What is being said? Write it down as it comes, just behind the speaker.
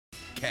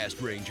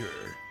Cast Ranger.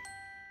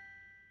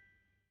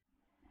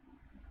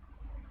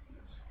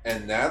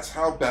 And that's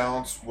how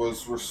balance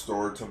was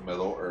restored to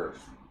Middle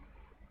Earth.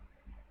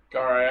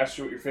 Gar, I asked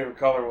you what your favorite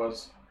color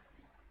was.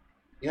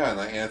 Yeah, and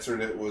I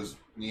answered it was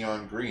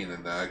neon green,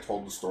 and then I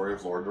told the story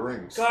of Lord of the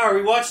Rings. Gar,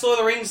 we watched Lord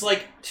of the Rings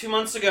like 2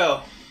 months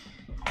ago.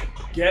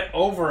 Get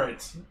over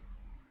it.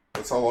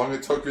 That's how long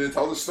it took me to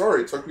tell the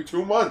story. It took me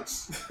 2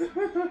 months.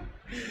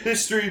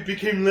 History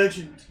became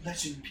legend.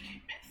 Legend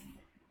became myth.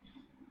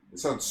 It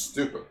sounds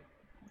stupid.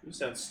 You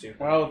sound stupid.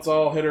 Well, it's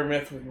all hit or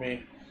myth with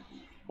me.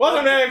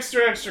 Welcome to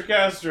Extra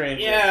Cast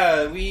Ranger.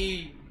 Yeah,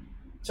 we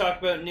talk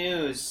about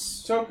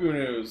news. Toku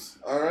news.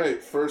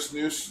 Alright, first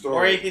news story.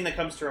 Or anything that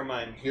comes to our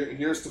mind.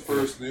 Here's the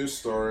first news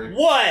story.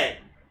 What?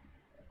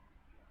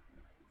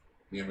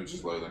 The image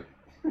is loading.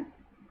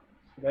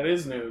 That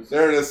is news.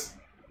 There it is.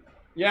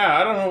 Yeah,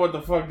 I don't know what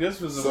the fuck this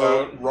was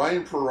So, about.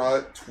 Ryan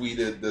Perrott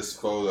tweeted this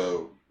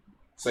photo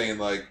saying,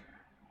 like,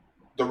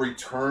 the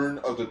return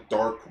of the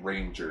Dark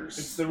Rangers.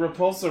 It's the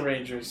Repulsor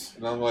Rangers.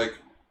 And I'm like,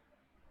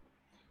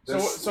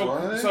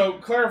 So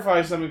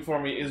clarify something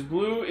for me. Is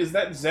blue, is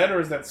that Zed or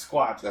is that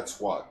Squat? That's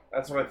what?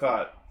 That's what I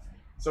thought.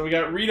 So we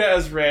got Rita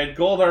as red,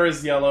 Goldar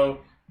as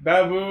yellow,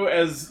 Babu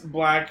as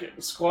black,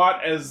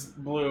 Squat as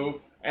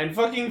blue, and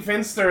fucking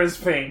Finster as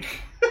pink.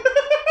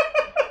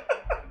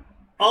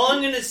 All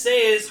I'm gonna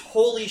say is,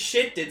 holy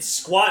shit, did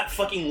Squat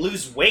fucking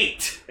lose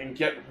weight? And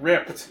get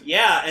ripped.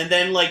 Yeah, and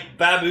then, like,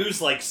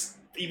 Babu's, like,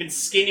 even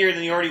skinnier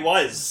than he already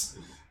was.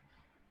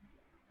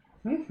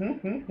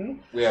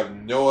 We have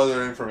no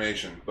other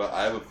information, but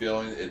I have a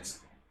feeling it's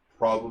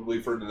probably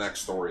for the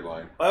next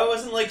storyline. Why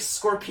wasn't, like,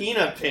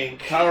 Scorpina pink?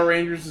 Power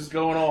Rangers is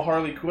going all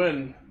Harley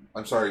Quinn.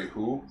 I'm sorry,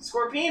 who?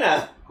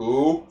 Scorpina!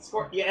 Who?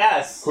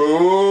 Yes!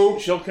 Who?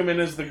 She'll come in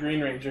as the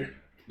Green Ranger.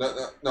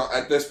 No,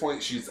 at this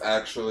point, she's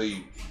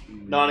actually...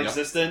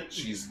 Non-existent?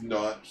 She's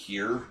not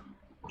here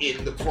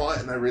in the plot,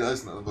 and I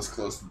realized none of us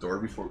closed the door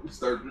before we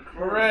started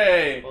recording.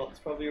 Hooray! Well, it's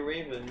probably a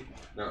raven.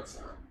 No, it's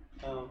not.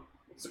 Oh.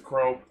 It's a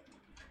crow.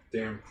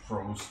 Damn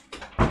crows.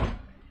 And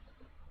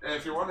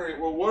if you're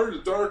wondering, well, what are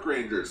the Dark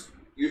Rangers?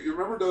 You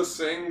remember those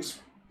things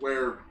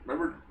where...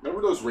 Remember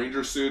those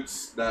ranger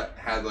suits that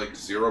had, like,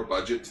 zero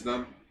budget to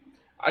them?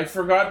 I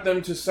forgot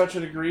them to such a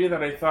degree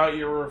that I thought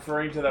you were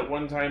referring to that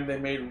one time they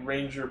made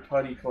Ranger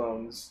Putty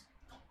clones.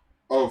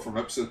 Oh, from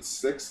episode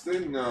 6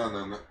 thing?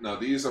 No.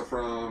 These are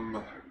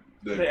from...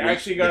 They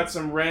actually got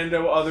some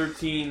rando other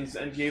teens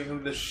and gave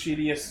them the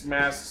shittiest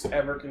masks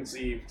ever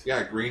conceived.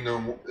 Yeah, Green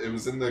No More. It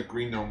was in the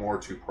Green No More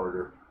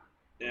two-parter.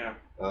 Yeah.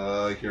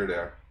 Here they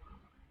are.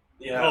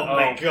 Yeah. Oh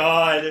my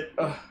god.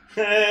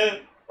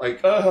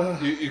 Like,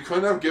 you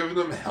couldn't have given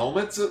them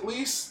helmets at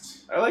least?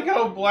 I like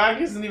how black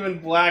isn't even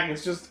black,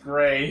 it's just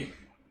gray.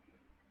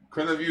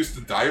 Couldn't have used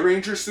the Die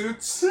Ranger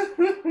suits?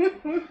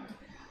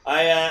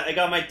 I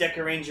got my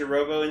Deca Ranger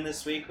Robo in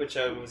this week, which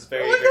I was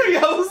very... Look how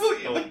yellow's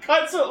the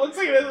cut, so it looks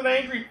like it has an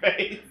angry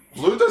face.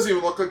 Blue doesn't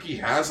even look like he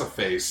has a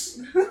face.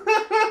 No,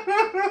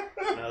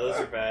 those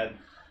are bad.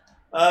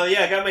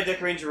 Yeah, I got my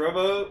Deca Ranger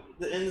Robo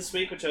in this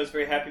week, which I was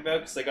very happy about,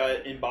 because I got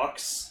it in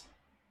box.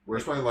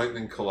 Where's my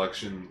Lightning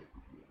Collection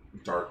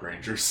Dark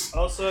Rangers?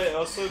 Also, I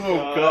also got...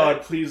 Oh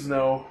god, please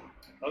no.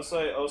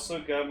 I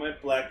also got my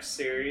Black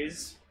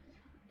Series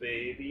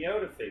Baby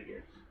Yoda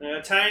figure. How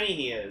tiny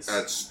he is.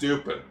 That's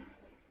stupid.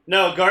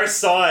 No, Gar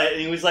saw it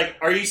and he was like,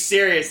 "Are you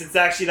serious? It's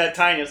actually that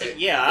tiny." I was like,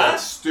 "Yeah."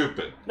 That's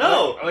stupid.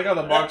 No. I like how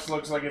the box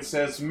looks like it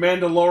says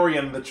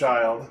Mandalorian the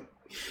Child.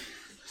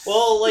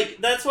 Well, like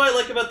that's what I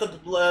like about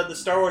the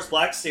Star Wars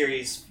Black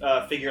Series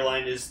figure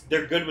line is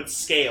they're good with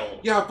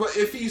scale. Yeah, but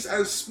if he's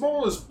as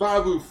small as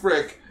Babu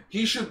Frick,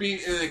 he should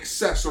be an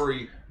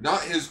accessory,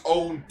 not his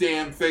own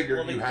damn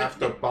figure you have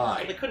to buy.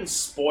 Well, they couldn't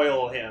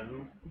spoil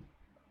him.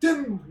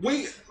 Then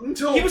wait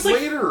until He was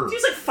later. He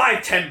was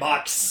like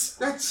 $5-10.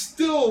 That's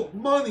still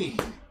money.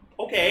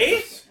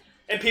 Okay.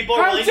 And people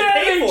are How willing to dare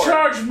pay they for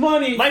charge it.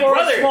 money My for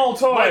brother, a small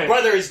toy? My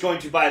brother is going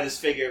to buy this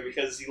figure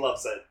because he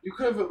loves it. You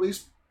could have at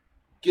least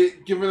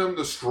given him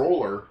the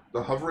stroller,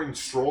 the hovering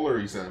stroller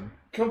he's in.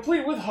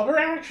 Complete with hover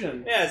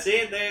action. Yeah,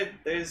 see,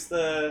 there's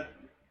the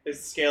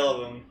scale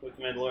of him with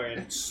Mandalorian.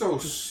 It's so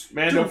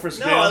Mando for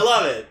scale. No, I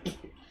love it.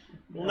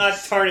 We'll not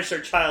tarnish our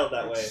child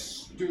that way.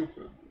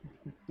 Stupid.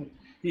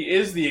 He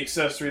is the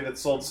accessory that's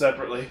sold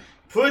separately.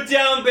 Put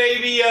down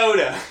Baby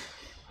Yoda.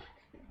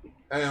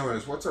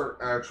 Anyways, what's our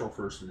actual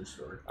first news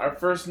story? Our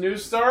first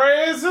news story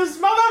is this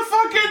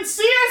motherfucking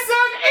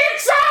CSM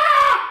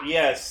Ixa!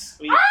 Yes,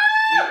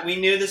 we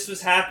knew this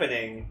was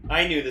happening.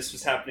 I knew this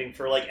was happening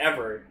for like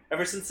ever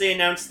since they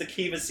announced the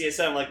Kiva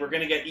CSM. Like we're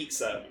gonna get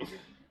Ixa.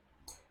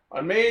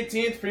 On May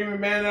 18th,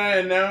 Premium Bandai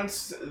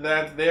announced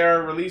that they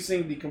are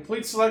releasing the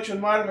complete selection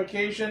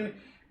modification,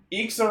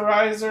 Ixa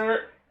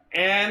Riser,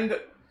 and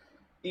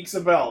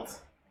Ixa Belt.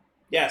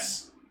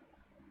 Yes.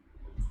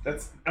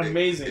 That's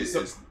amazing.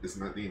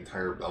 Isn't that the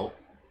entire belt?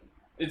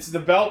 It's the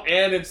belt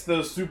and it's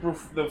the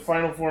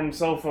final form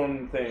cell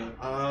phone thing.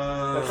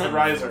 That's the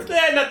riser.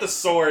 Not the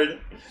sword.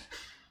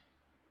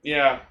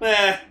 Yeah.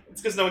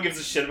 It's because no one gives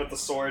a shit about the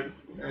sword.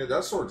 Hey,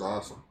 that sword's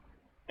awesome.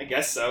 I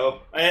guess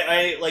so.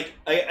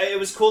 It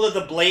was cool that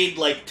the blade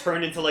like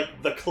turned into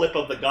like the clip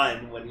of the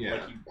gun when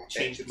like you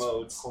changed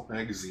modes. Whole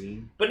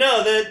magazine. But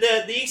no,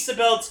 the Ixa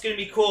belt's gonna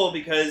be cool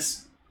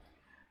because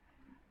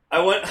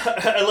I'd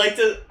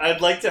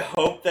like to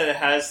hope that it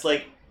has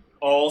like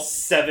all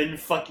 7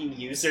 fucking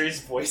users'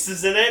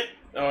 voices in it.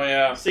 Oh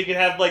yeah. So you could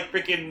have like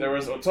freaking. There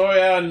was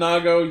Otoya,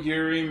 Nago,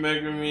 Yuri,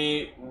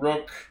 Megumi,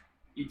 Rook,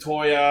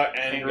 Itoya,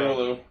 and Tango.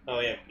 Gurulu. Oh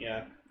yeah,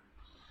 yeah.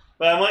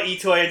 But I want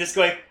Itoya just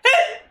going,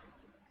 hey,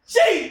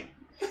 she.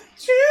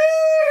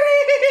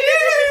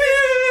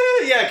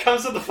 Yeah, it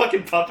comes with the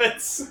fucking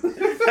puppets.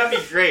 That'd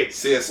be great.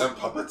 CSM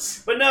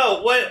puppets. But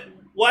no,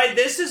 why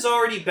this is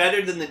already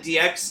better than the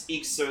DX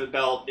Ixa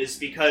belt is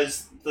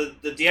because the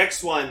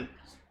DX one,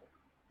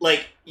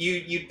 like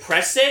you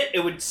press it,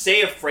 it would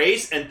say a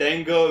phrase and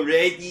then go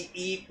ready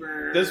eat.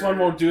 This one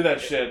won't do that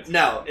shit.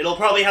 No, it'll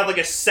probably have like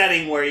a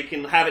setting where you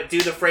can have it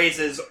do the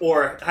phrases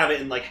or have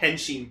it in like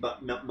henshin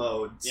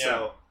mode. Yeah.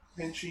 So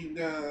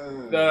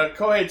The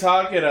Kohei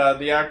Takeda,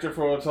 the actor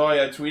for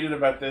Otoya, tweeted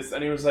about this,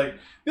 and he was like,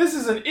 "This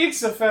is an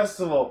Ixa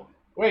festival."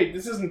 Wait,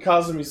 this isn't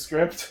Kazumi's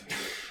script,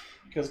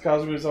 because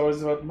Kazumi's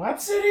always about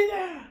Matsuri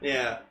da.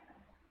 yeah.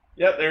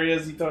 Yep, there he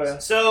is,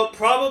 Itoya. So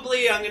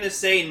probably I'm gonna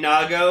say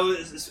Nago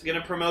is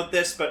gonna promote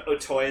this, but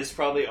Otoya is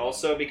probably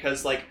also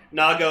because like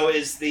Nago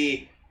is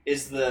the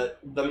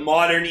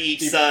modern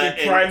Ixa The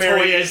and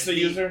primary Otoya is Ixa the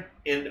user.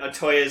 and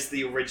Otoya is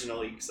the original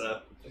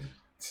Ixa.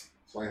 It's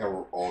funny how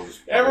we're all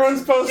just.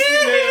 Everyone's posting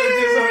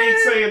images of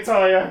Ixa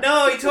Itoya.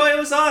 No, Itoya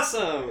was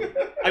awesome.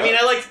 I mean,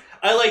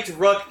 I liked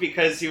Rook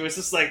because he was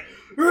just like.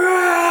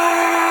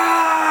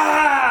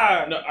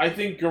 No, I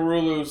think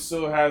Gurulu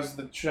still has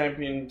the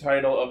champion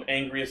title of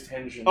angriest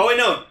henshin. Oh, I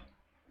know.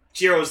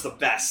 Jiro's the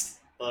best.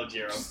 Love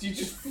Jiro. You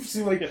just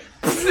see like it,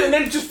 and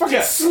then just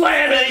fucking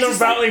slam it in the just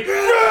belt like.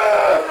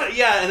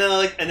 Yeah,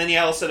 and then he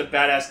also had a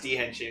badass D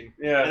henshin.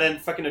 Yeah. And then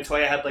fucking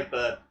Otoya had like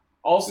the.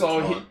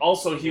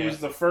 Also, he Yeah. was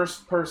the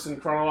first person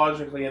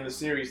chronologically in the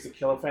series to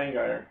kill a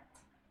Fangire.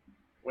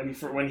 When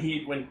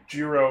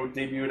Jiro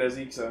debuted as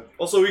Ixa.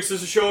 Also,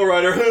 Ixa's a show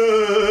writer.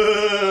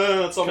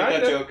 Let's all make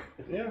that Kinda. joke.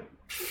 Yeah.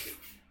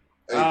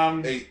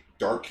 Hey,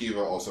 Dark Kiva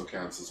also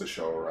counts as a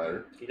show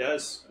writer, He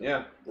does.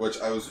 Yeah.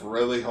 which I was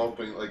really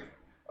hoping. Like,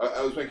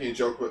 I was making a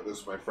joke with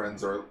this with my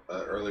friends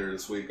earlier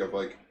this week of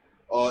like,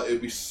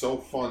 it'd be so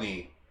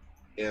funny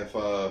if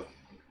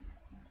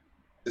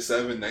instead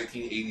of in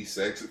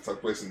 1986, it took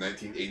place in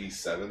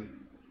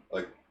 1987,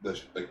 like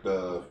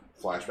the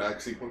flashback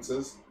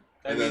sequences.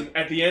 I mean,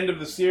 at the end of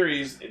the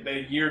series,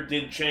 the year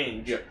did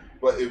change. Yeah,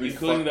 but it'd be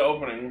Including the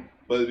opening.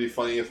 But it'd be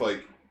funny if,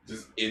 like,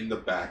 just in the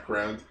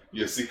background,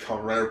 you see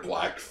Kamen Rider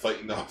Black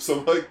fighting off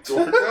some, like,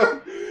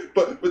 Gorgo.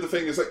 but the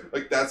thing is,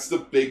 like that's the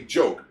big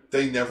joke.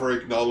 They never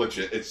acknowledge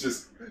it. It's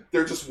just,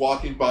 they're just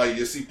walking by,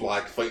 you see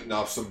Black fighting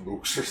off some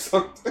mooks or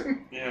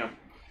something. Yeah.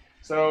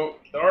 So,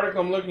 the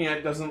article I'm looking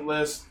at doesn't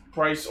list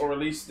price or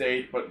release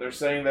date, but they're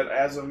saying that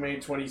as of May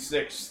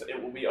 26th,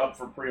 it will be up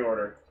for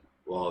pre-order.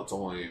 Well, it's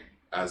only,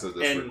 as of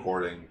this And-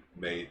 recording,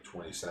 May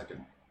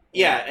 22nd.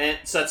 Yeah, and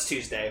so that's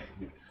Tuesday.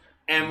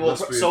 And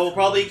Must be it'll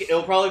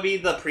probably be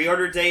the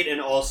pre-order date and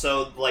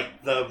also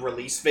like the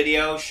release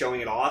video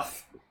showing it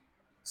off.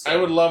 So, I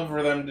would love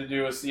for them to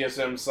do a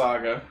CSM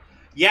saga.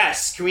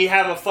 Yes, can we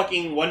have a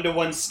fucking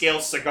 1-to-1 scale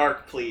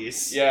Sagark,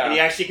 please? Yeah. And he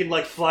actually can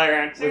like fly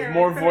around With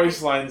more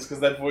voice lines, because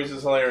that voice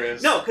is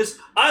hilarious. No, because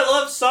I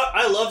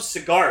love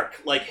Sagark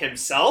like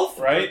himself,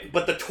 Right?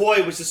 But the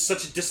toy was just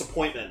such a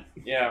disappointment.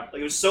 Yeah.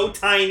 Like it was so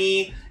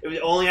tiny.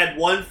 Only had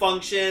one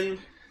function.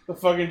 The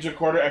fucking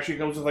Jacorda actually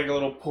comes with like a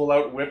little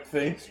pull-out whip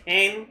thing.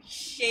 And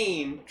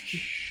shame.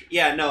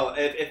 Yeah, no.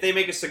 If they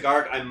make a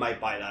Sagark, I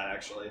might buy that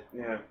actually.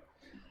 Yeah.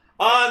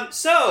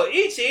 So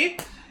Ichi,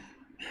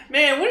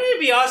 man, wouldn't it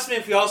be awesome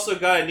if we also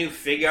got a new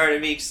figure art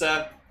of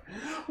Ixa?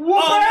 Whoa!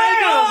 Oh my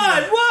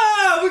god!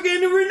 Wow! We're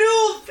getting a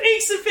renewal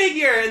Ixa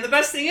figure! And the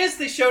best thing is,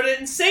 they showed it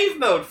in save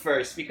mode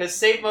first, because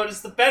save mode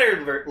is the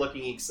better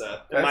looking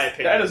Ixa, in my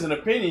opinion. That is an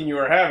opinion you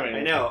are having.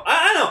 I know.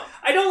 I know.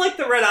 I don't like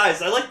the red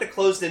eyes. I like the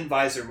closed-in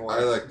visor more.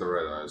 I like the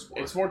red eyes more.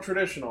 It's more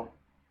traditional.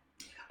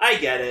 I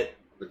get it.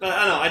 But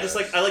I don't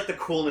know. I like the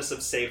coolness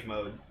of save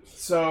mode.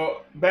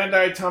 So,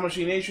 Bandai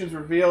Tamashii Nations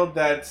revealed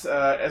that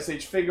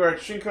SH Figure Art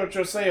Shinko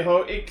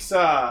Choseiho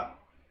Ixa.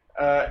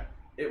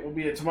 It will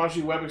be a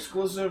Tamashii web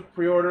exclusive.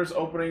 Pre-orders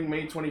opening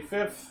May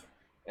 25th.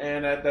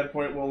 And at that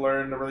point, we'll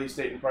learn the release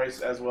date and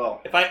price as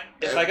well. If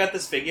I got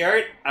this figure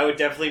art, I would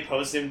definitely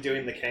post him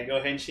doing the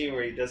Kengo Henshi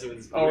where he does it with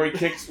his boot. Oh, where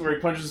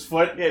he punches his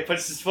foot? Yeah, he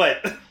punches his foot.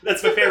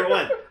 That's my favorite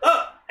one.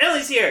 Oh,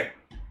 Ellie's here!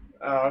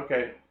 Oh,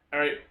 okay.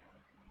 Alright.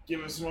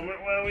 Give us a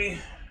moment while we...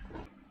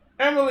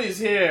 Emily's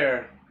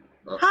here!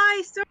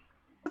 Hi, sorry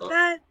about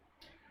that.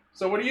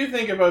 So what do you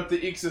think about the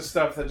Ixa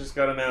stuff that just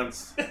got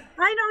announced?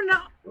 I don't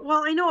know.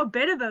 Well, I know a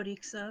bit about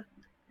Ixa.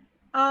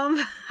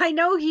 I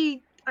know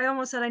he. I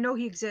almost said I know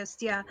he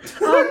exists. Yeah.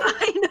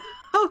 I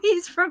know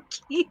he's from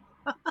Kiva.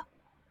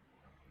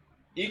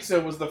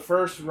 Ixa was the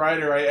first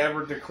rider I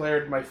ever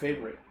declared my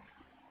favorite.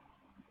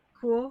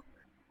 Cool.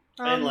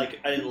 I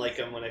didn't like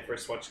him when I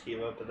first watched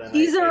Kiva, but then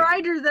He's a a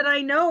writer that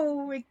I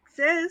know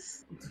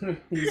exists.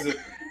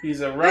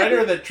 he's a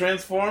rider that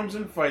transforms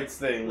and fights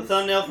The things.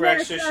 thumbnail for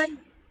Yes, extra.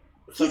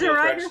 He's a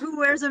writer who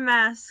wears a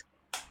mask.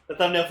 The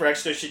thumbnail for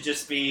extra should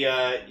just be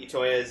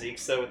Itoya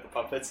Azeksa with the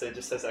puppets, and it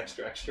just says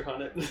extra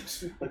on it,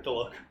 like the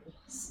look.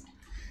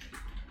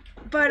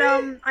 But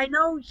I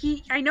know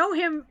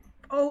him.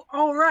 Oh,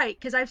 all right,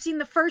 because I've seen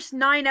the first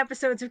 9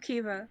 episodes of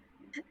Kiva.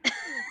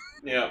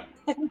 Yeah.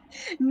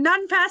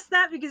 None past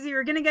that because we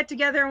were gonna get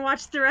together and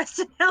watch the rest,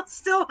 and I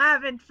still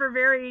haven't for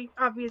very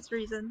obvious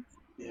reasons.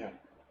 Yeah.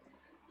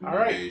 All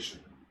right. Asian.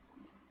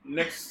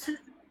 Next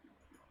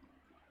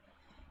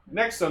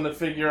on the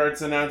Figure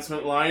Arts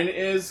announcement line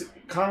is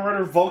Kamen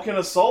Rider Vulcan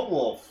Assault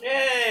Wolf.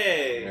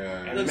 Yay!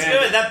 Yeah. It looks Man.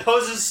 good. That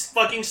pose is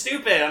fucking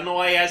stupid. I don't know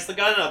why he has the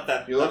gun up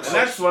that. He looks The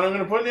next one I'm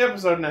going to put in the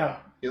episode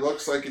now. He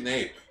looks like an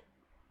ape.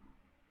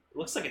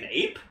 Looks like an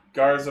ape.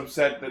 Gar's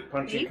upset that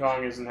Punching Ape?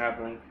 Kong isn't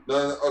happening.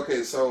 No,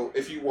 okay, so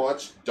if you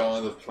watch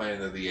Dawn of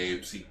Planet of the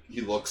Apes,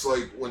 he looks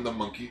like when the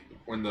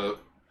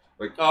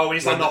Oh, when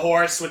he's on the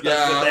horse with the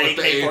with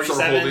the apes AK-47.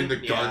 are holding the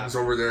guns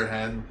over their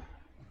head.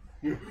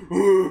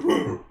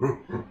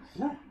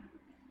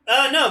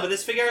 No, but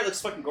this figure art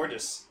looks fucking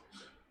gorgeous.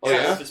 Oh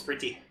yeah. It's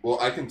pretty. Well,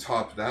 I can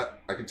top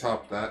that. I can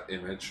top that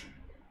image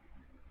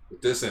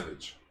with this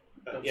image.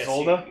 Yes,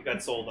 Solda? you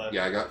got Solda.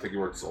 Yeah, I got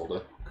Figuarts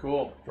Solda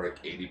Cool. for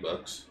like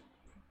 $80.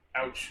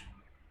 Ouch.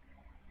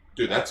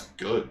 Dude, that's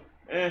good.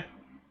 It's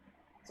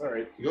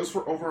alright. He goes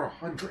for over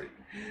 100.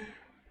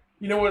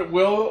 You know what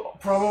will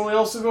probably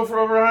also go for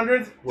over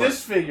 100? What?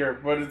 This figure,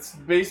 but it's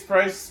base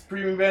price,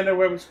 premium Bandai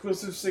Web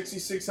exclusive,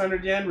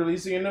 6,600 yen,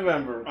 releasing in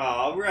November.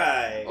 All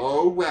right.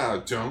 Oh wow,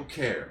 don't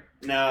care.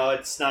 No,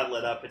 it's not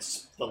lit up.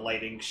 It's the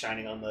lighting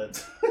shining on the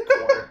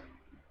core.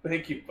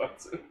 Thank you,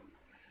 Butsu.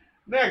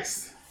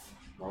 Next,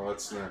 Oh,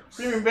 what's next?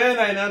 Premium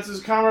Bandai announces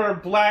Kamen Rider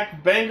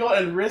Black bangle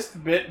and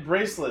wrist bit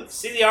bracelets.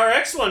 See, the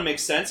RX one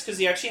makes sense because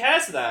he actually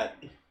has that.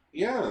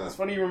 Yeah, It's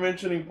funny you were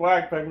mentioning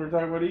black back when we were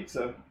talking about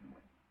Ixa.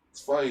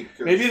 it's funny.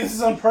 'Cause Maybe this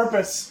is on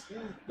purpose.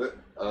 the,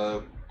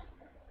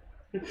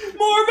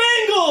 More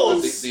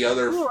bangles! the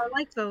other Ooh, I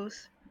like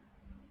those.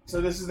 So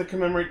this is to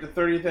commemorate the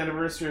 30th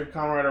anniversary of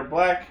Kamen Rider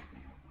Black.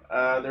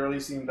 They're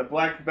releasing the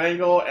black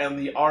bangle and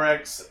the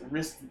RX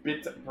wrist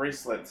bit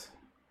bracelet.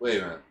 wait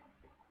a minute,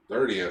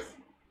 30th.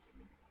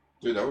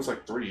 Dude, that was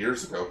like 3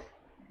 years ago.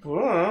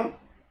 Huh?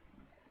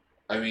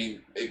 I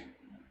mean,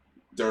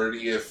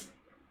 30th.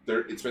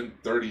 It's been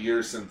 30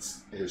 years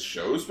since his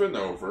show's been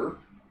over.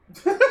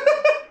 There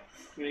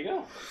you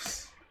go.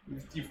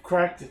 You've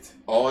cracked it.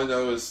 All I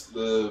know is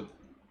a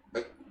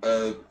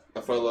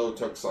fellow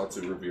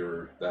tokusatsu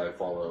reviewer that I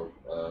follow,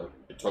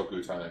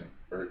 Toku Time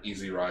or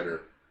Easy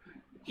Rider,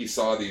 he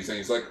saw these and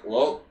he's like,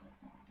 "Well,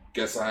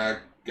 guess I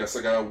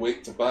gotta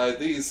wait to buy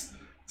these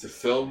to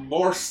film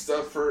more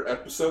stuff for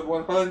episode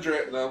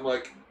 100." And I'm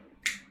like,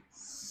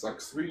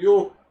 "Sucks for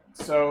you."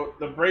 So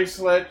the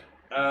bracelet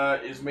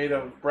is made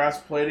of brass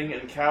plating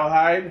and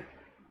cowhide.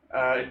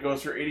 It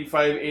goes for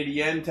 85.80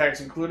 yen, tax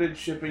included,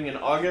 shipping in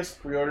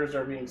August. Pre-orders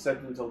are being set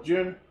until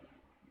June.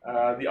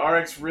 The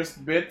RX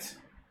wrist bit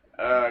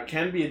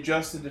can be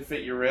adjusted to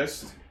fit your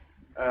wrist.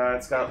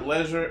 It's got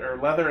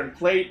leather and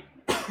plate.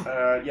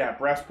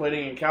 Brass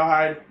plating and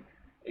cowhide.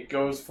 It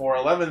goes for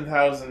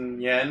 11,000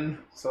 yen,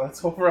 so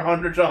that's over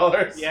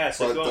 $100. Yeah,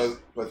 so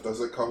But does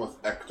it come with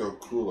Ecto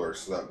Cooler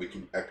so that we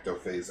can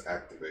Ectophase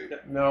activate?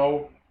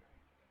 No,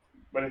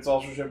 but it's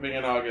also shipping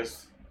in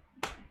August.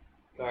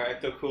 our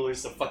Ecto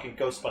Cooler's the fucking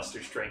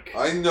Ghostbusters drink.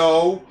 I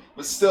know,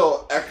 but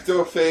still,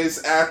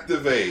 Ectophase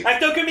activate.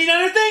 Ecto can mean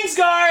other things,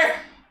 Gar!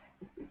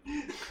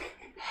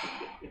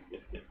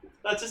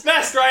 Not just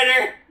Masked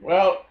Rider!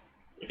 Well,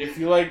 if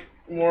you like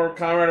more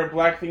Kamen Rider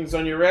Black things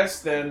on your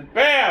wrist, then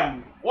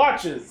BAM!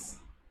 Watches!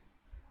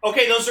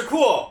 Okay, those are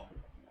cool.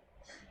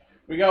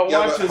 We got Yeah,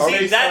 but watches how-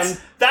 based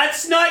See,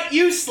 that's not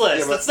useless.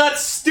 Yeah, but- That's not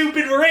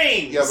stupid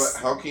rings. Yeah,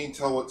 but how can you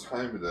tell what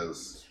time it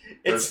is?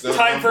 it's There's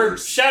no time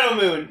numbers. for Shadow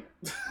Moon.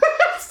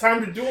 It's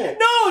time to duel.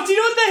 No, do you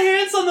know what the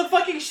hands on the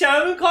fucking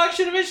Shadow Moon clock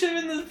should have been? Should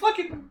have been the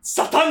fucking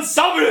Satan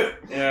Sabre!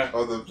 Yeah.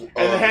 Oh, And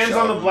the hands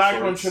on the Shadow black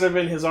Swords. one should have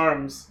been his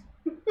arms.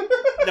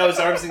 No, his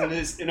arms and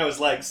his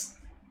legs.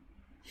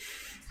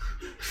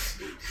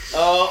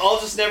 I'll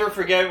just never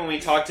forget when we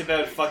talked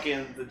about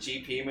fucking the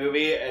GP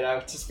movie, and I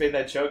just made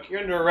that joke. You're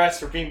under arrest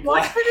for being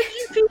What black. for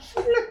the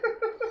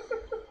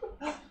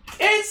GP?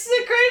 It's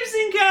the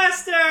Crimson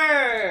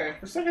Caster!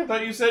 For a second, I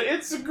thought you said,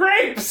 it's the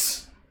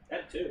grapes!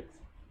 That too.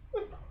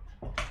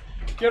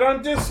 Get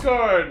on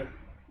Discord!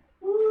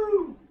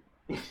 Woo!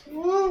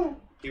 Woo!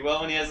 He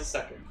will when he has a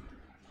second.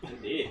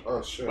 Indeed.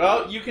 Oh shit.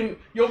 Well,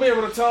 you'll be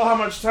able to tell how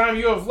much time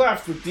you have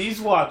left with these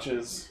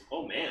watches.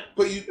 Oh man.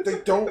 but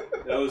they don't.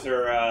 Those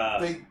are,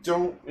 They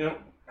don't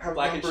Yep. have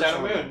Black and numbers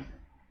Shadow on them. Moon.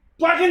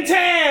 Black and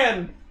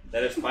tan!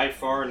 That is by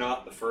far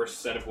not the first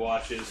set of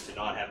watches to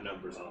not have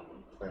numbers on them.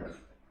 Wait a minute.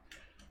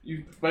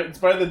 But it's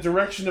by the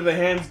direction of the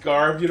hands,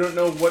 Garb. You don't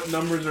know what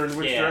numbers are in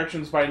which Yeah.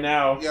 directions by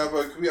now. Yeah,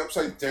 but it could be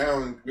upside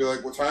down and be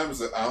like, what time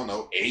is it? I don't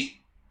know, 8?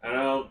 I don't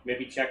know,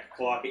 maybe check the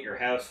clock at your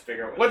house,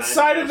 figure out What time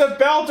side it of is. the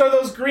belt are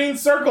those green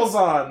circles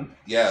on?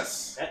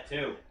 Yes. That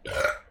too.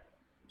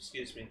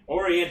 Excuse me.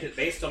 Orient it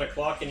based on a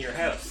clock in your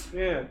house.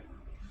 Yeah.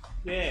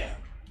 Yeah.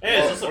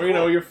 Hey, Or, is this a or, you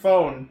know, your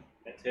phone.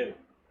 That too.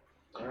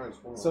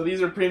 So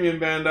these are premium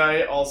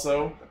Bandai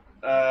also.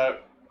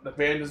 The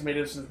band is made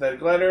of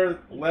synthetic leather.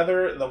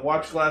 The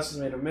watch glass is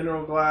made of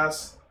mineral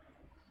glass.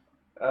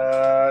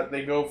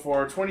 They go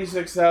for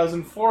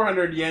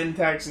 26,400 yen,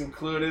 tax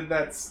included.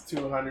 That's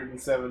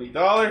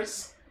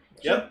 $270.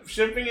 Yep.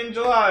 Shipping in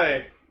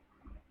July.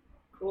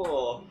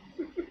 Cool.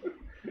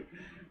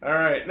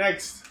 Alright,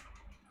 next.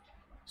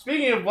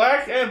 Speaking of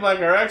Black and Black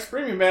RX,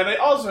 Premium Bandai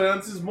also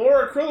announces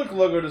more acrylic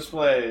logo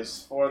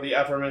displays for the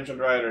aforementioned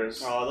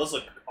riders. Oh, those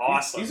look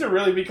awesome. These are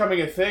really becoming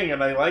a thing,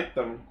 and I like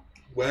them.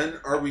 When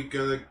are we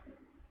gonna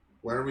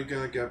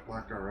get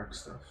Black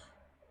RX stuff?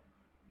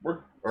 We're-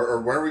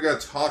 Or when are we gonna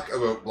talk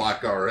about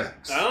Black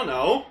RX? I don't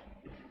know.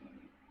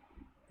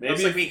 Maybe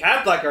Looks like we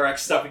have Black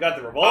RX stuff. We got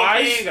the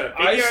revolving, got a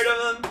figure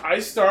of them. I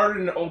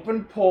started an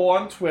open poll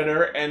on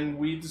Twitter, and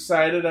we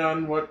decided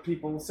on what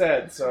people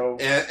said. So,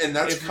 And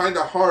that's If- kind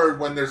of hard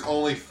when there's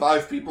only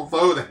 5 people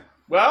voting.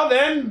 well,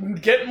 then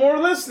get more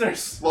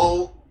listeners.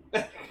 Well,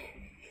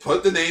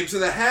 put the names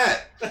in the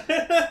hat.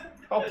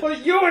 I'll put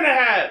you in a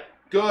hat.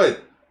 Good.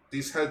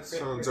 These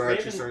headphones are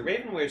actually starting.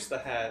 Raven wears the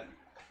hat.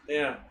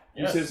 Yeah,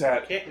 Yes. use his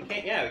hat. We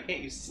can't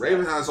use his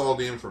Raven hat. has all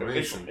the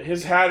information.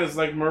 His hat is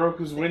like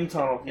Moroku's wind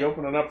tunnel. If you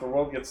open it up, the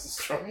world gets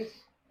destroyed.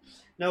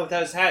 No,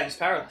 without his hat, he's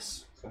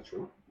powerless. Is that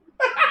true?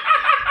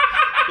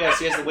 Yes,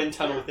 he has the wind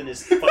tunnel within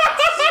his fucking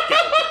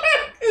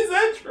skeleton. Is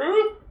that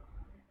true?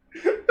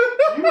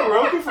 You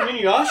Moroku from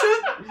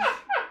Inuyasha?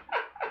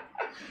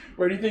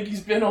 Where do you think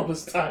he's been all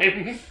this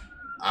time?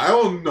 I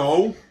don't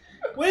know.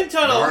 Wind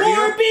tunnel, Narnia?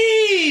 more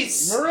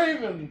bees!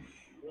 Raven.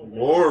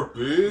 More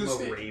bees.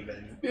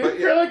 Raven. The But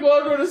yeah. acrylic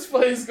logo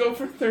displays go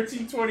for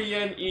 1320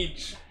 yen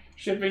each.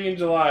 Shipping in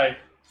July.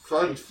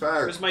 Fun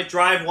fact. Where's my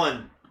drive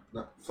one?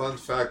 Fun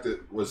fact.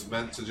 It was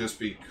meant to just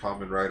be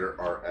Kamen Rider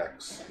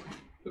RX,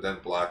 but then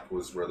Black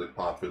was really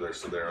popular,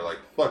 so they were like,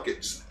 "Fuck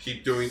it, just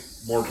keep doing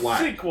more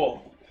Black."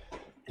 Sequel.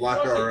 Black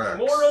RX.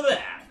 More of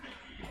that.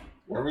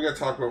 When are we gonna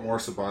talk about more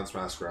Saban's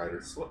Mask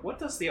Riders? What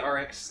does the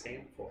RX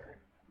stand for?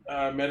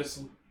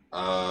 Medicine.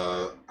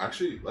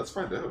 Actually, let's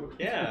find out.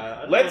 Yeah.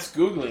 I don't Let's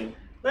Googling.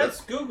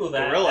 Let's Google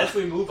that Gorilla. as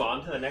we move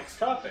on to the next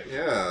topic.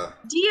 Yeah.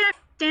 DX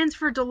stands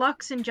for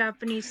deluxe in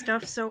Japanese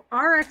stuff, so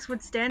RX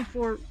would stand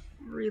for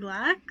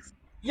relax.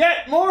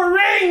 Yet more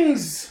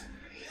rings!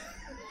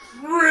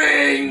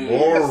 Ring!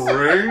 More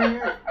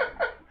ring?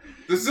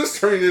 This is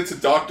turning into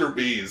Dr.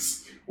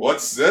 Bees.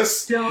 What's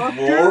this? Dr.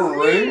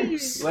 More Bees.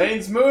 rings?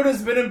 Lane's mood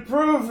has been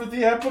improved with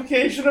the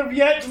application of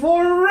yet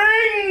more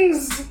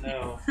rings!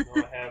 No,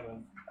 I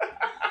haven't.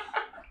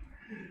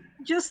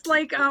 Just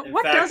like, In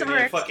what fact, does I'm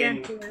gonna RX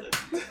stand for?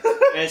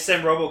 I'm gonna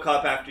send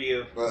RoboCop after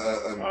you.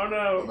 Oh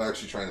no. I'm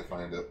actually trying to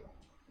find it.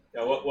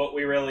 Yeah, what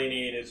we really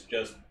need is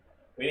just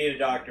we need a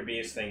Dr.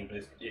 Beast thing,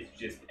 but it's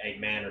just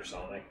Eggman or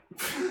Sonic.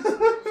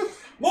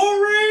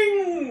 More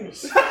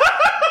rings.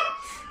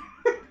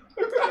 I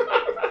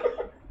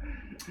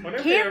wonder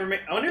if they ever made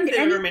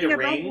a Anything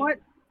ring. about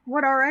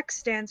what RX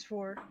stands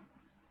for?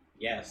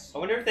 Yes. I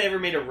wonder if they ever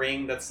made a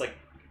ring that's like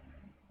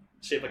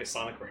shaped like a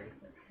Sonic ring.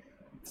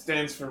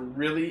 Stands for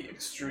really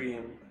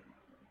extreme.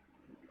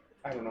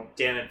 I don't know.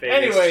 Damn it,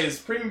 Vegas. Anyways,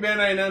 Premium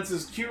Bandai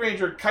announces Q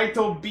Ranger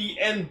Kaito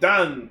BN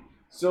Done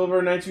Silver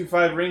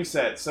 925 ring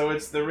set. So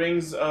it's the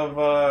rings of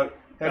Heavy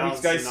Balance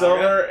Sky and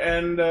Silver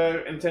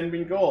and Ten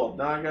Bean Gold,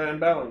 Naga and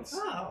Balance.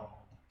 Oh.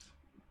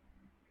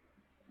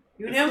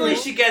 You and It's Emily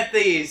cool. should get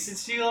these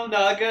since you love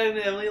Naga and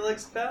Emily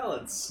likes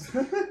Balance.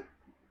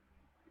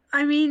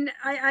 I mean,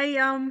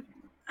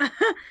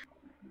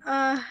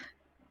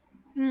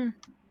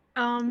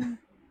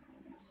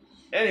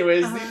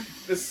 Anyways, Uh-huh.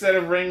 this set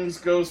of rings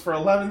goes for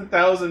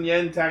 11,000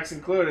 yen, tax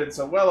included,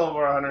 so well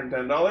over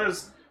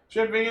 $110.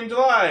 Shipping in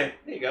July.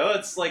 There you go.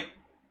 It's like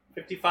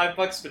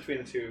 $55 between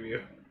the two of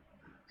you.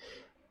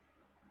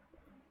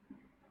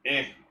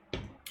 Eh.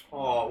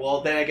 Oh, well,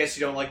 then I guess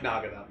you don't like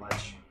Naga that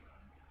much.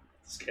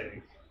 Just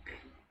kidding.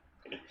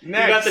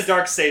 Next. You got the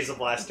Dark Seiza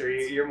Blaster.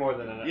 You're more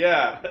than enough.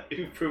 Yeah,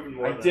 You've proven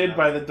more I than did enough.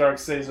 buy the Dark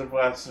Seiza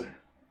Blaster.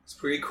 It's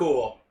pretty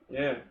cool.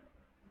 Yeah.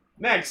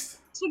 Next.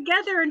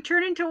 together and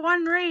turn into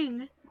one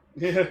ring.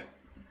 Yeah.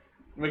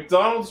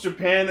 McDonald's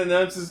Japan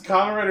announces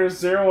Kamen Rider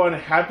Zero on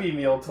Happy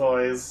Meal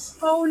toys.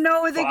 Oh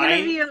no, are they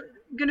Fine.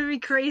 gonna be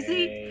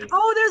crazy? Hey.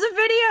 Oh, there's a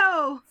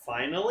video.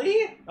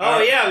 Finally?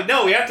 Oh yeah,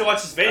 no, we have to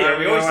watch this video. Alright,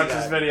 we we're always gonna do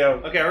watch this that.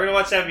 video. Okay, we're gonna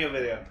watch that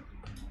video.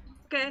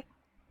 Okay.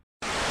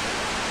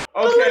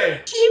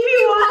 Okay.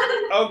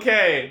 TV1.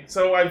 Okay.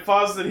 So I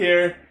paused it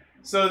here.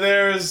 So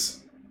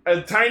there's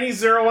a tiny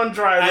Zero One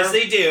driver, As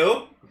they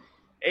do.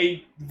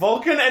 a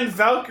Vulcan and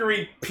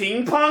Valkyrie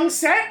ping pong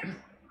set,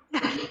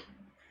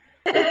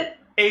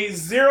 a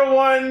Zero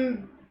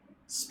One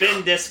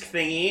Spin disc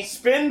thingy.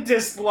 spin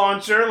disc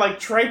launcher like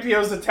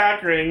Tripio's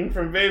attack ring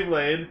from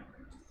Beyblade,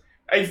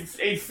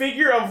 a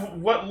figure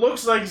of what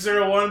looks like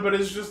 01, but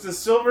is just a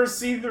silver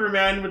see-through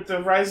man with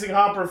the rising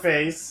hopper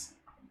face.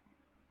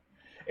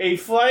 A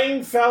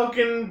flying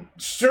falcon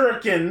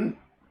shuriken.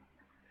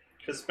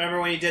 Because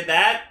remember when you did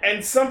that?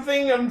 And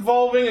something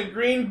involving a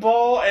green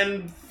ball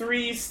and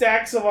 3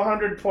 stacks of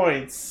 100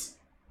 points.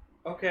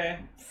 Okay.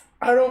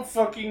 I don't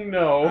fucking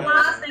know.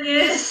 Last thing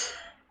is,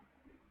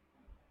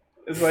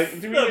 It's like,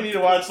 do we even need to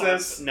watch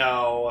this?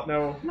 No.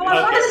 No. no,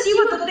 I want Okay. to see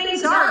what the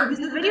things are because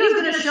the video is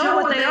going to show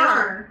what they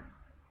are.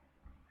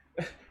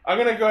 I'm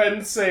gonna go ahead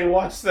and say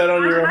watch that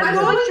on your I'm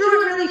own. going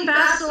through it really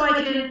fast so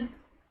I can.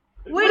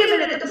 Wait a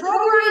minute, the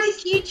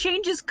program's key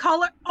changes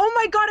color. Oh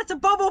my god, it's a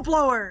bubble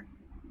blower!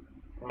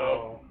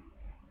 Oh.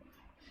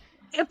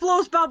 It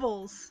blows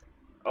bubbles.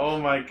 Oh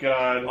my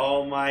god.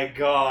 Oh my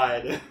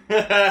god.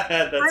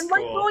 That's I'm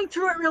like cool. going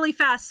through it really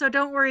fast, so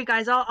don't worry,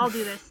 guys. I'll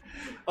do this.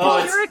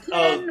 Oh,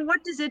 Shuriken,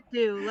 what does it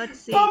do?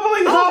 Let's see.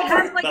 Bubbling Oh, it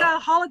hopper! has like a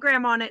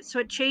hologram on it, so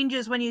it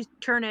changes when you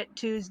turn it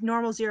to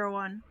normal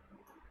 01.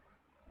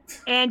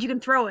 And you can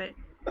throw it.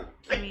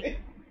 I mean,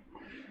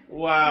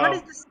 Wow. what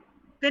does the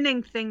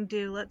spinning thing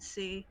do? Let's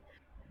see.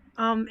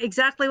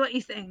 Exactly what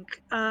you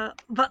think. But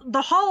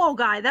the hollow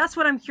guy, that's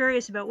what I'm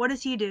curious about. What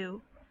does he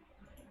do?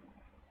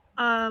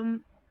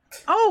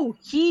 Oh,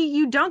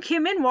 you dunk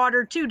him in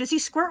water too. Does he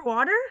squirt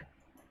water?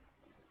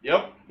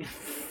 Yep.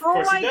 Oh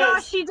course he my does.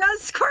 gosh, he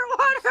does squirt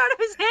water out of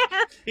his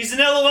hand. He's an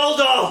LOL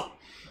doll!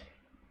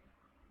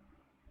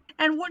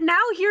 And now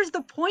here's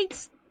the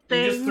points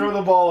thing. You just throw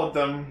the ball at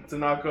them to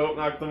knock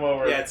them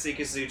over. Yeah, it's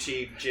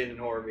Ikazuchi, Jin, and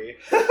Horby.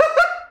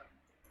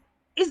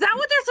 Is that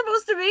what they're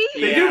supposed to be?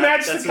 They Yeah, do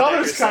match that's the what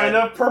colors, Decker said. kind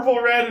of.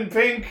 Purple, red, and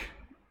pink.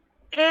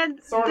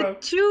 And Sorta.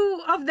 the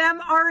 2 of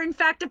them are in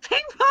fact a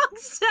ping pong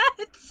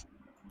set.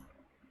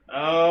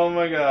 Oh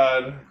my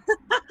god.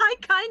 I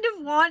kind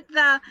of want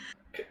the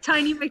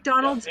tiny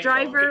McDonald's Yeah,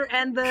 ping pong. driver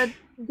and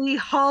the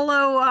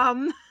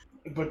hollow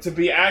But to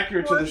be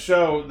accurate to the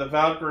show, the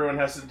Valkyrie one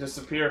has to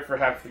disappear for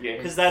half the game.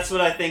 Because that's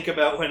what I think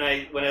about when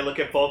I look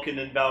at Vulcan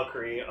and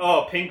Valkyrie.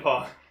 Oh, ping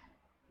pong.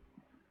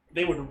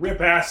 They would rip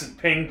ass at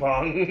ping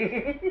pong.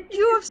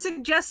 you have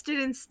suggested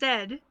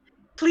instead.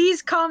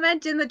 Please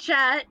comment in the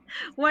chat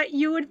what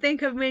you would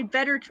think would make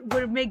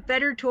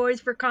better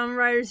toys for Kamen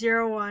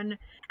Rider 01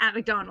 at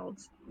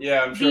McDonald's.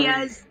 Yeah, I'm sure Be we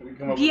as can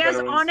come up Be with as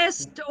better ones.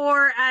 honest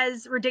or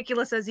as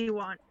ridiculous as you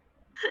want.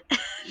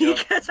 Yep.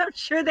 Because I'm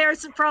sure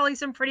there's probably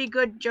some pretty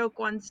good joke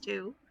ones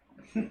too.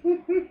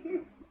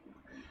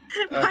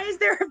 Why is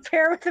there a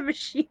pair with a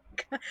machine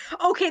gun?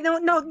 Okay, no,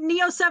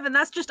 Neo 7,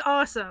 that's just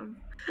awesome.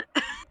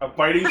 A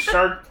biting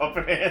shark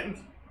puppet hand.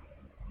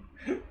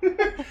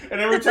 And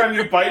every time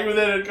you bite with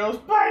it, it goes,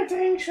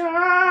 biting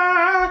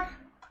shark!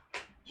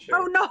 Sure.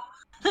 Oh no!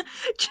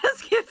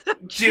 Just give them.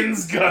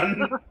 Jin's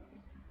gun.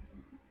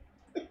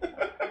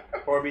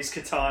 Horby's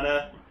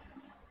katana.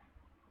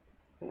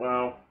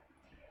 Wow.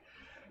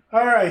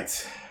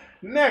 Alright.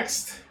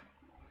 Next.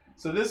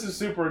 So this is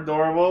super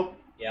adorable.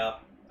 Yeah.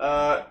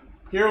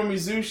 Hiro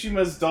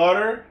Mizushima's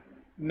daughter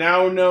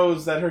now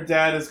knows that her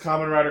dad is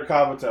Kamen Rider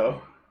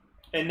Kabuto.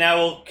 And now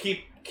we'll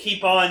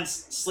keep on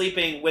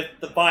sleeping with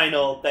the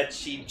vinyl that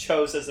she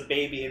chose as a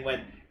baby and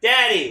went,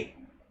 Daddy!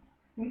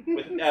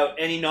 Without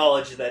any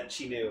knowledge that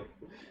she knew.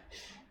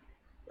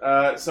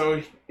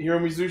 So Hiro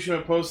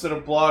Mizushima posted a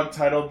blog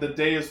titled "The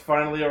Day Has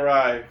Finally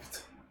Arrived."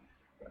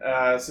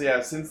 So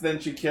yeah, since then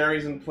she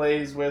carries and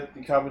plays with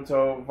the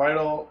Kabuto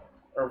vinyl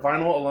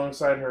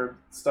alongside her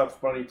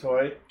stuffed bunny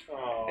toy,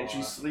 Aww.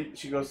 and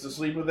she goes to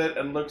sleep with it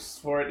and looks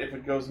for it if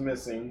it goes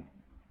missing.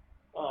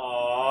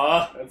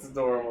 Aww. That's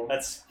adorable.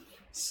 That's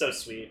so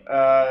sweet.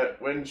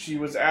 When she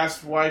was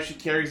asked why she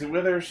carries it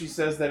with her, she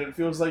says that it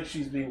feels like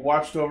she's being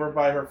watched over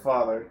by her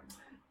father.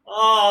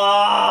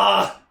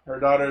 Aww. Her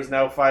daughter is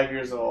now 5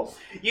 years old.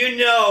 You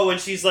know when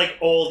she's like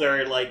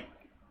older, like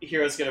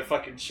Hero's gonna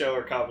fucking show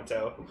her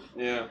Kabuto.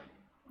 Yeah.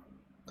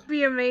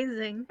 Be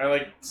amazing. I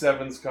like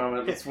Seven's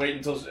comment. Let's wait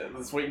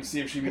and see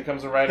if she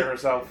becomes a writer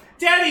herself.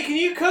 Daddy, can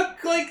you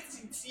cook like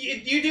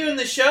you do in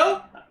the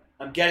show?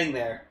 I'm getting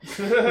there.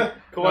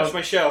 Go watch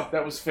my show.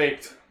 That was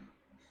faked.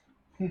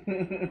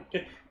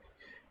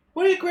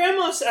 What did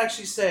Grandma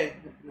actually say?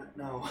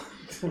 No,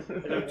 I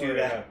don't do worry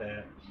that. about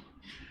that.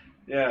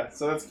 Yeah,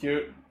 so that's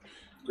cute.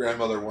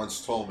 Grandmother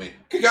once told me,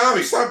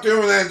 Kagami, stop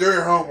doing that and do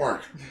your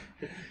homework.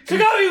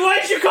 Kagami, why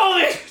did you call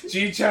me?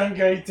 Ji-chan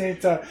gai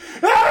teta.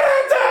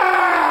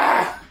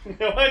 Why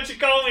don't you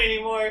call me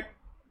anymore?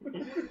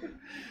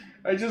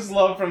 I just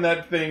love from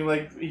that thing,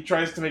 like, he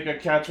tries to make a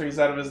catchphrase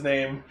out of his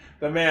name.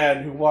 The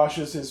man who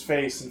washes his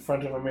face in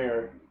front of a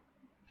mirror.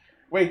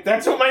 Wait,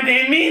 that's what my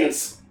name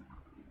means?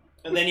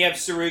 And then you have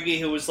Tsurugi,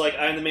 who was like,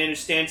 I'm the man who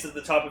stands at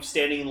the top of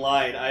standing in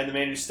line. I'm the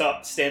man who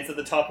stands at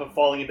the top of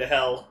falling into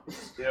hell.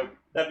 Yep.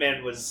 That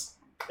man was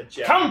a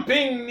gem.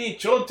 Camping ni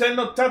choten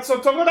no tatsu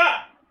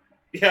togoda!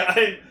 Yeah,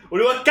 what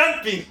about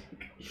camping?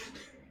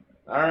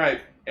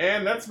 Alright,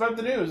 and that's about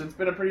the news. It's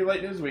been a pretty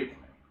light news week. It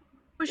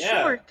was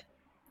Yeah. short.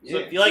 So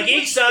if you like It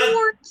was Ikesan,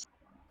 short.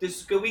 this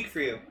is a good week for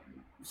you.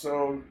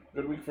 So,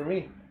 good week for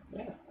me.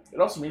 It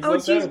also means Oh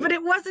less jeez, editing. but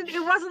it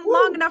wasn't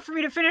long enough for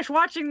me to finish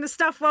watching the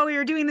stuff while we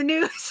were doing the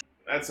news.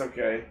 That's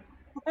okay.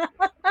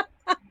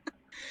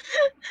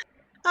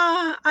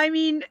 I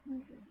mean,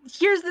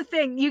 here's the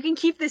thing. You can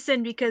keep this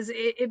in because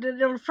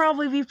it'll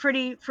probably be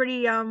pretty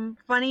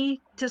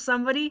funny to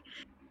somebody.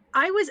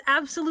 I was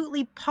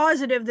absolutely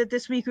positive that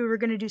this week we were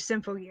going to do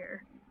Symphogear.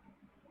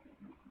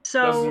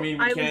 So Doesn't mean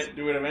we I can't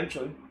do it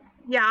eventually.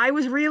 yeah, I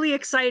was really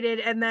excited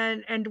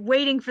and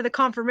waiting for the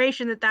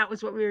confirmation that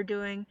was what we were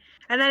doing.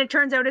 And then it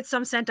turns out it's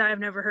some Sentai I've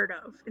never heard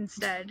of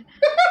instead.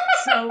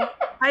 So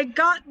I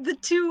got the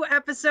 2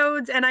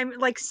 episodes and I'm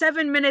like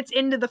 7 minutes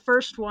into the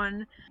first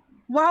one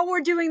while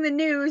we're doing the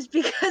news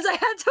because I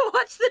had to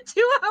watch the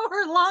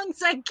 2-hour-long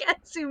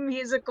Saiketsu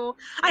musical.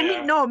 I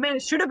mean, no, man,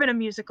 it should have been a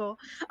musical.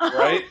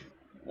 Right?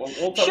 Well,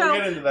 we'll Show.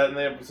 get into that in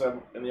the episode.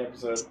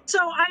 So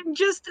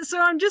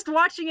I'm just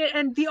watching it,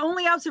 and the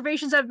only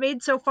observations I've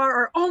made so far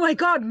are, oh my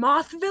god,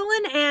 Moth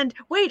Villain, and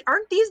wait,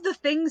 aren't these the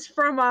things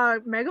from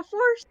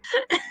Megaforce?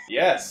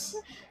 Yes.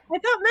 I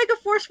thought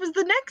Megaforce was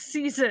the next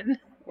season.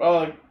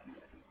 Well,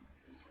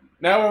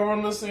 now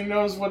everyone listening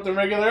knows what the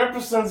regular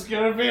episode's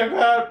gonna be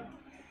about.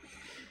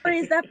 Wait,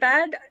 is that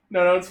bad?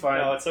 No, it's fine.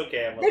 No, it's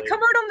okay, Emily. They come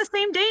out on the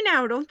same day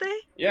now, don't they?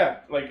 Yeah,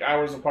 like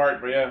hours apart,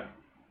 but yeah.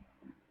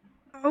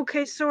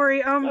 Okay,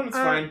 sorry. No, it's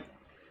fine.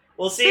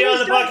 We'll see you on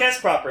the Things don't- podcast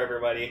proper,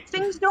 everybody.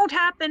 Things don't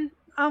happen.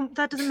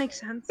 That doesn't make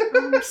sense.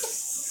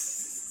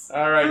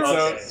 Alright,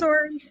 Okay. so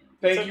Sorry.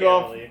 thank It's you okay,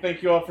 all Emily.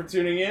 thank you all for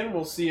tuning in.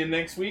 We'll see you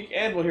next week,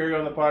 and we'll hear you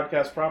on the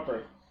podcast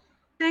proper.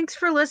 Thanks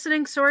for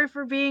listening. Sorry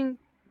for being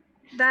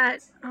that.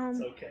 It's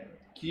okay.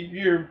 Keep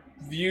your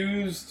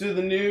views to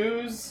the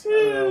news.